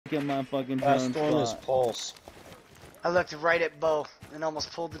look at my fucking Last drone one is spot. Pulse. I looked right at Bo and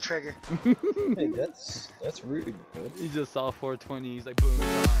almost pulled the trigger. Hey, that's rude, dude. He just saw 420. He's like, boom, it's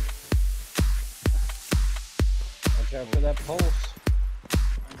on. Watch out for that Pulse.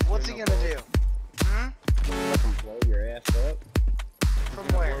 What's he gonna do? Hmm? Fucking blow your ass up. From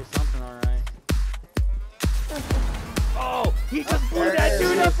Blow where? something, alright. Oh, he just blew there that it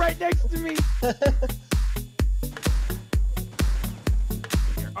dude is. up right next to me.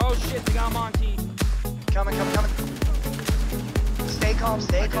 Oh shit, they got Monty. Coming. Stay calm,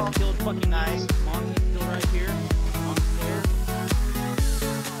 stay calm. Killed fucking nice. Monty's still right here. On the stairs.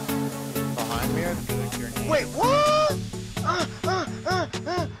 Behind me, I think your name. Wait, what?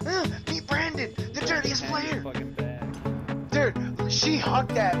 Meet Brandon, the dirtiest player. Fucking bad. Dude, she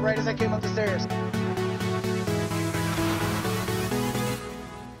hucked that right as I came up the stairs.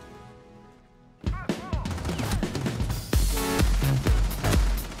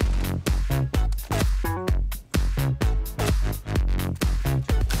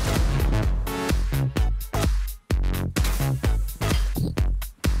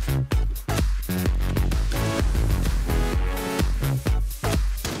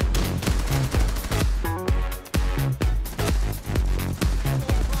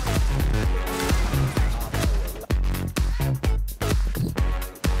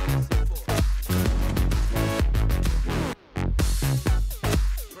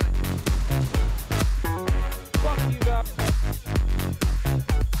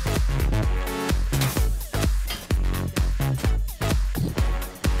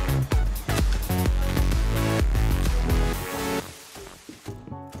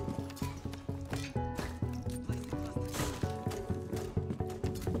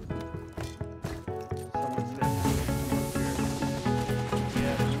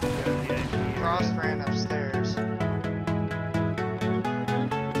 Cross ran upstairs.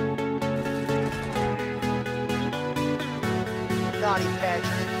 Naughty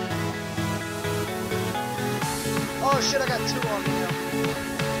Patrick. Oh shit, I got two on me now.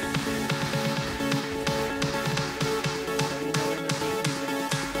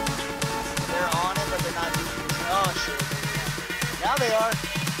 They're on it, but they're not using it. Oh shit. Now they are.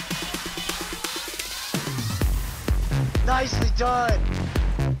 Nicely done.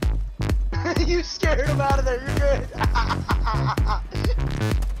 You scared him out of there. You're good.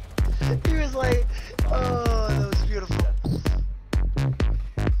 He was like,